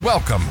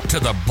Welcome to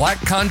the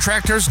Black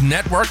Contractors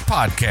Network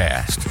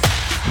podcast,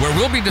 where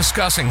we'll be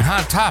discussing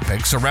hot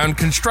topics around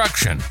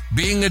construction,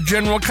 being a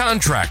general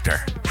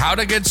contractor, how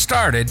to get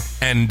started,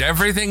 and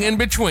everything in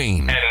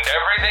between.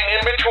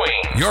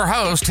 Your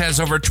host has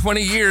over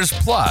 20 years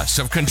plus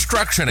of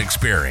construction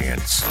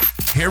experience.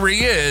 Here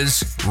he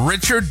is,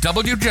 Richard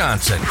W.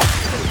 Johnson.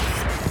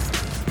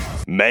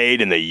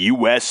 Made in the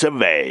U.S.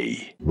 of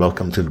A.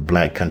 Welcome to the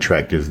Black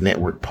Contractors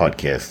Network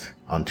podcast.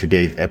 On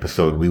today's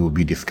episode, we will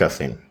be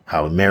discussing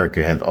how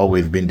America has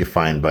always been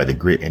defined by the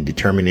grit and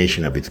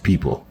determination of its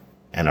people,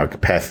 and our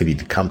capacity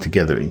to come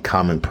together in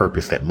common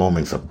purpose at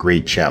moments of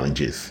great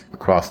challenges.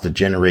 Across the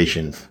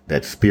generations,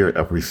 that spirit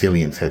of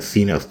resilience has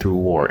seen us through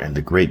war and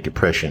the Great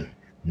Depression,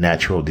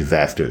 natural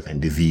disasters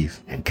and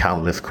disease, and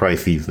countless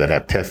crises that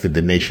have tested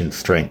the nation's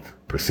strength,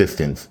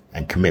 persistence,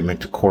 and commitment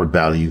to core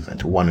values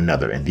and to one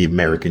another and the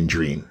American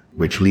dream.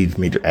 Which leads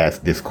me to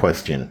ask this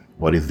question: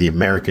 what is the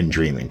American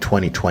dream in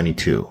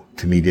 2022?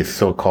 To me, this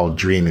so-called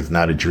dream is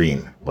not a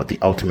dream, but the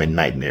ultimate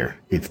nightmare.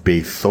 It's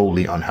based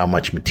solely on how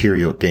much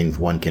material things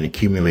one can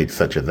accumulate,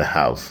 such as a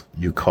house,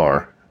 new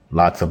car,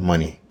 lots of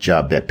money,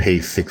 job that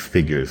pays six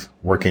figures,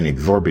 working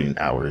exorbitant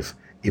hours,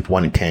 if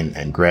one attends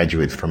and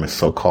graduates from a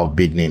so-called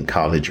big-name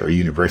college or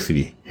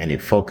university, and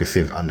it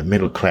focuses on the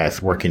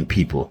middle-class working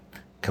people,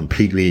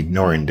 completely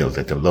ignoring those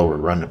at the lower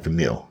run of the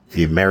mill.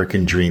 The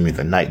American dream is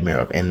a nightmare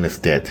of endless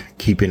debt,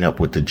 keeping up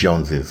with the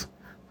Joneses,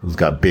 who's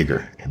got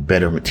bigger and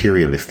better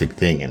materialistic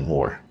thing and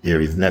more.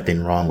 There is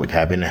nothing wrong with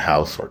having a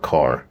house or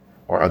car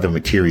or other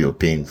material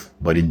things,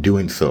 but in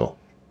doing so,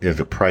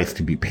 there's a price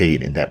to be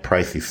paid, and that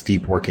price is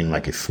steep working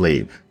like a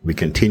slave. We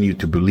continue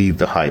to believe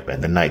the hype,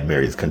 and the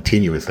nightmare is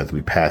continuous as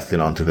we pass it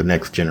on to the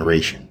next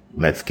generation.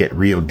 Let's get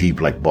real deep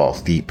like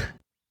balls deep.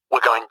 We're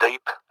going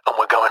deep and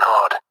we're going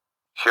hard.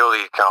 Surely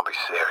you can't be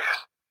serious.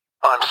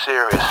 I'm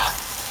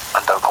serious,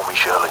 and don't call me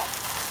Shirley.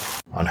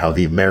 On how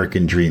the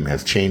American dream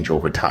has changed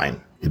over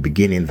time. The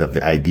beginnings of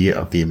the idea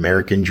of the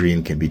American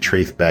dream can be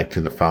traced back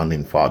to the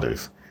founding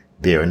fathers.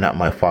 They are not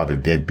my father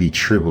deadbeat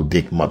shriveled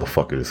dick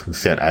motherfuckers who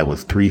said I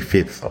was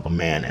 3/5 of a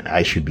man and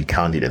I should be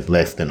counted as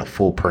less than a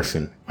full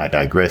person. I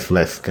digress.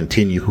 Let's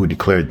continue. Who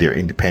declared their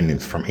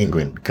independence from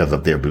England because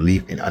of their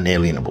belief in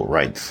unalienable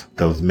rights.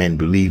 Those men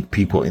believed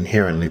people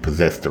inherently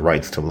possess the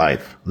rights to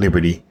life,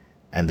 liberty,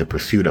 and the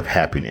pursuit of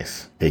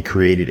happiness. They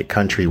created a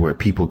country where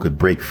people could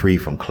break free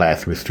from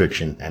class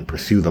restriction and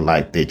pursue the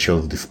life they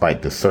chose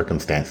despite the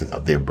circumstances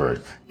of their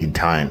birth. In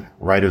time,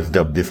 writers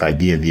dubbed this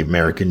idea the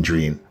American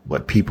dream,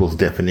 but people's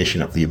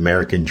definition of the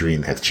American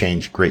dream has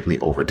changed greatly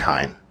over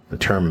time. The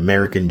term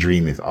American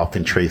dream is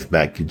often traced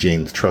back to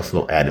James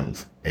Truslow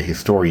Adams, a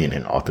historian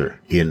and author.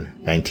 In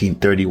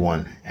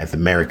 1931, as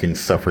Americans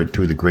suffered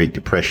through the Great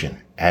Depression,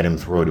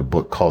 Adams wrote a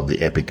book called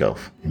The Epic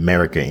of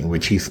America, in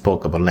which he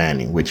spoke of a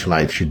land in which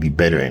life should be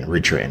better and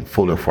richer and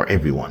fuller for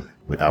everyone,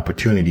 with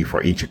opportunity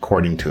for each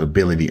according to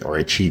ability or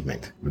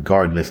achievement,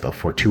 regardless of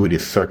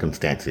fortuitous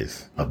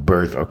circumstances of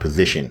birth or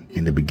position.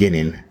 In the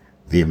beginning,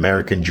 the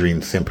American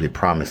dream simply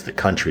promised a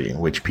country in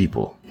which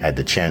people had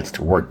the chance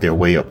to work their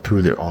way up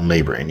through their own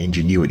labor and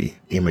ingenuity.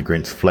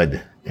 Immigrants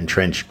fled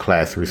entrenched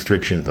class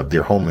restrictions of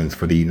their homelands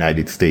for the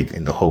United States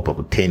in the hope of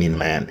obtaining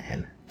land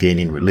and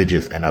gaining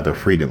religious and other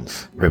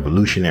freedoms.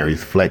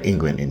 Revolutionaries fled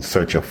England in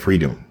search of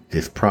freedom.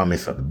 This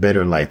promise of a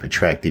better life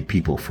attracted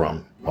people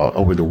from all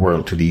over the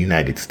world to the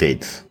United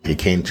States. They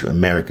came to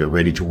America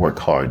ready to work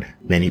hard.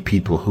 Many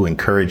people who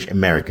encouraged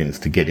Americans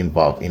to get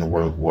involved in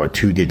World War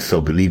II did so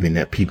believing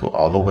that people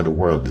all over the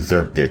world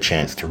deserved their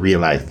chance to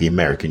realize the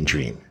American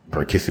dream.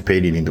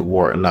 Participating in the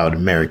war allowed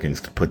Americans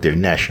to put their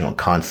national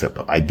concept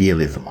of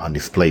idealism on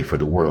display for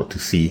the world to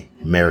see.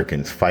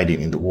 Americans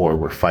fighting in the war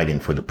were fighting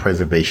for the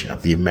preservation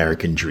of the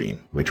American dream,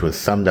 which was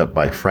summed up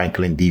by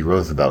Franklin D.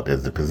 Roosevelt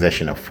as the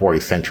possession of four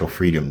essential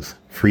freedoms: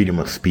 freedom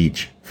of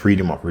speech,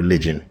 freedom of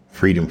religion,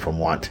 freedom from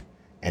want,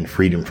 and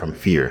freedom from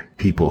fear.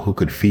 People who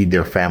could feed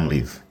their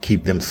families,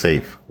 keep them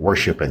safe,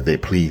 worship as they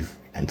please,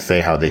 and say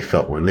how they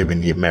felt were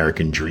living the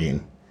American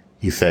dream.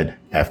 He said,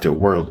 after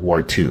World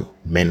War II,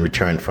 men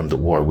returned from the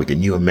war with a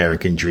new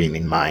American dream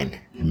in mind.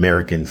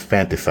 Americans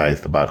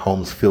fantasized about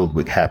homes filled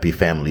with happy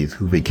families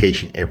who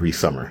vacation every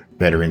summer.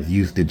 Veterans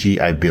used the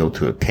GI Bill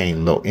to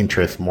obtain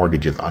low-interest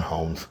mortgages on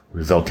homes,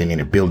 resulting in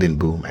a building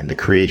boom and the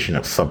creation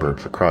of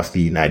suburbs across the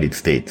United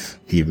States.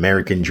 The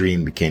American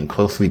dream became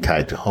closely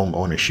tied to home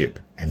ownership,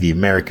 and the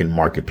American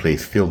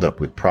marketplace filled up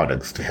with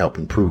products to help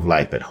improve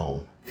life at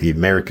home. The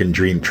American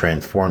dream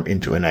transformed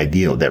into an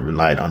ideal that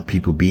relied on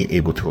people being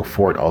able to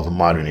afford all the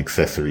modern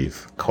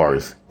accessories,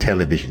 cars,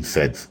 television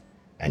sets,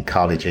 and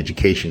college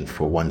education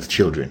for one's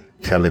children.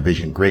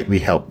 Television greatly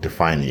helped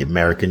define the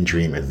American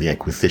dream as the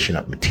acquisition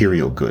of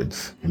material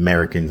goods.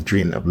 Americans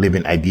dreamed of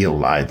living ideal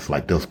lives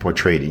like those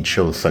portrayed in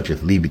shows such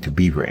as Leave It to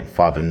Beaver and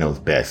Father Knows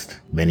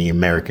Best. Many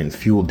Americans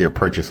fueled their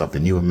purchase of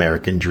the new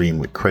American dream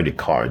with credit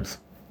cards,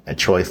 a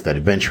choice that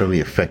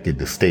eventually affected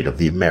the state of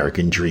the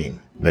American dream.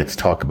 Let's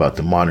talk about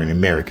the modern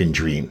American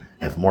dream.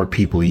 As more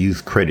people use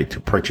credit to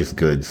purchase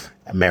goods,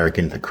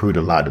 Americans accrued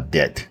a lot of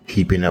debt.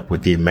 Keeping up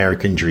with the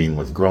American dream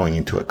was growing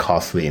into a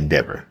costly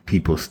endeavor.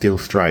 People still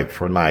strived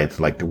for lives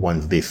like the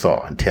ones they saw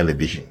on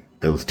television.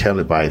 Those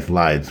televised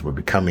lives were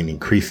becoming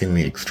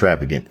increasingly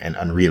extravagant and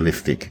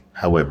unrealistic.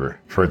 However,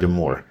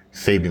 furthermore,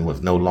 saving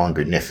was no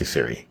longer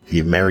necessary. The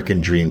American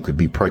dream could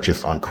be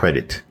purchased on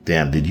credit.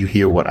 Damn, did you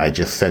hear what I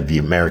just said? The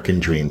American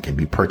dream can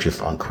be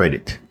purchased on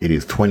credit. It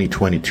is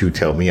 2022.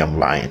 Tell me I'm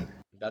lying.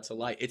 That's a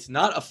lie. It's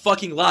not a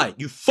fucking lie.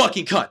 You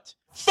fucking cunt.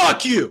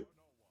 Fuck you.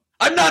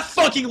 I'm not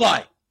fucking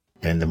lying.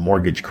 And the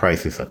mortgage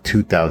crisis of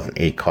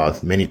 2008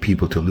 caused many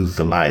people to lose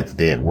the lives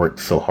they had worked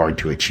so hard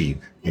to achieve.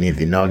 In his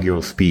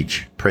inaugural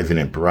speech,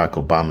 President Barack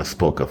Obama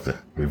spoke of the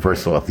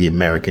reversal of the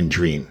American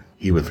dream.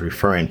 He was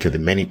referring to the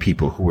many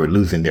people who were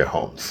losing their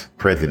homes.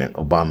 President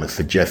Obama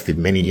suggested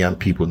many young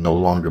people no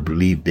longer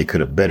believed they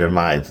could have better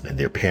lives than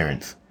their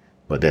parents,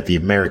 but that the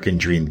American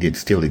dream did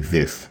still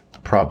exist. The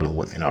problem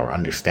was in our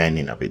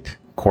understanding of it.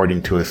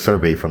 According to a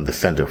survey from the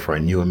Center for a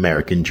New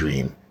American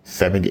Dream,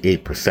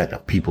 78%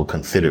 of people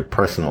considered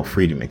personal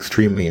freedom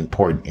extremely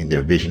important in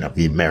their vision of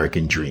the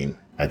American dream.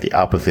 At the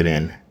opposite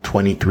end,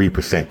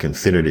 23%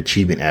 considered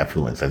achieving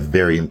affluence as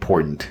very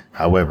important.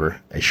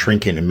 However, a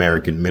shrinking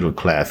American middle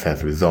class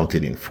has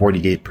resulted in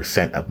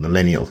 48% of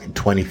millennials in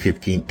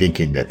 2015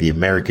 thinking that the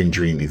American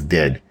dream is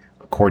dead.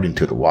 According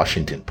to the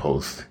Washington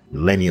Post,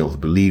 millennials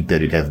believe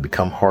that it has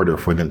become harder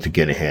for them to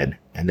get ahead,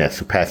 and that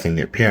surpassing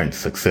their parents'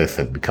 success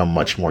has become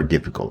much more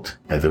difficult.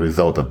 As a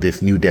result of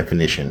this new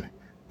definition,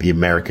 the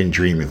American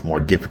dream is more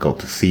difficult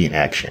to see in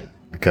action.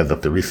 Because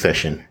of the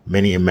recession,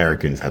 many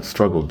Americans have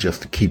struggled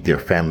just to keep their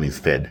families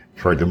fed.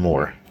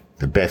 Furthermore,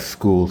 the best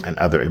schools and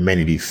other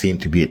amenities seem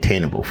to be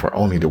attainable for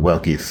only the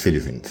wealthiest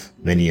citizens.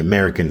 Many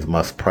Americans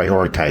must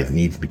prioritize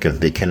needs because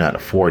they cannot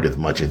afford as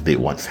much as they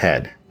once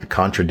had. The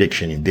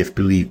contradiction in this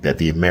belief that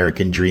the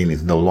American dream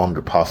is no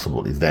longer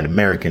possible is that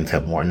Americans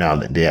have more now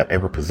than they have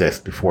ever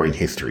possessed before in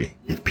history.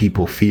 If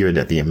people fear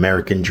that the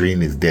American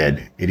dream is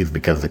dead, it is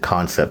because the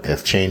concept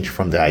has changed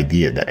from the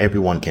idea that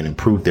everyone can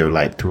improve their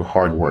life through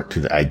hard work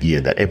to the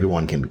idea that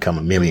everyone can become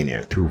a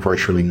millionaire through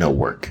virtually no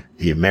work.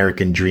 The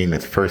American dream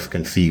as first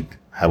conceived,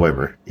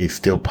 however, is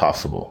still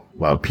possible.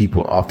 While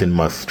people often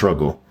must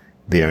struggle,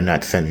 they are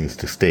not sentenced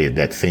to stay at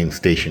that same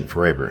station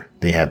forever.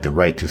 They have the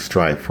right to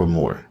strive for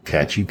more.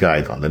 Catch you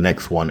guys on the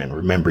next one, and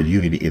remember,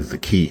 unity is the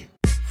key.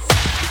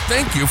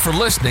 Thank you for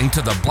listening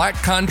to the Black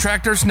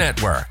Contractors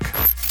Network.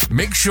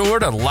 Make sure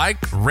to like,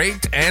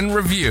 rate, and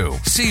review.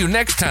 See you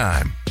next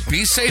time.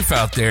 Be safe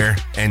out there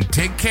and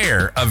take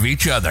care of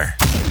each other.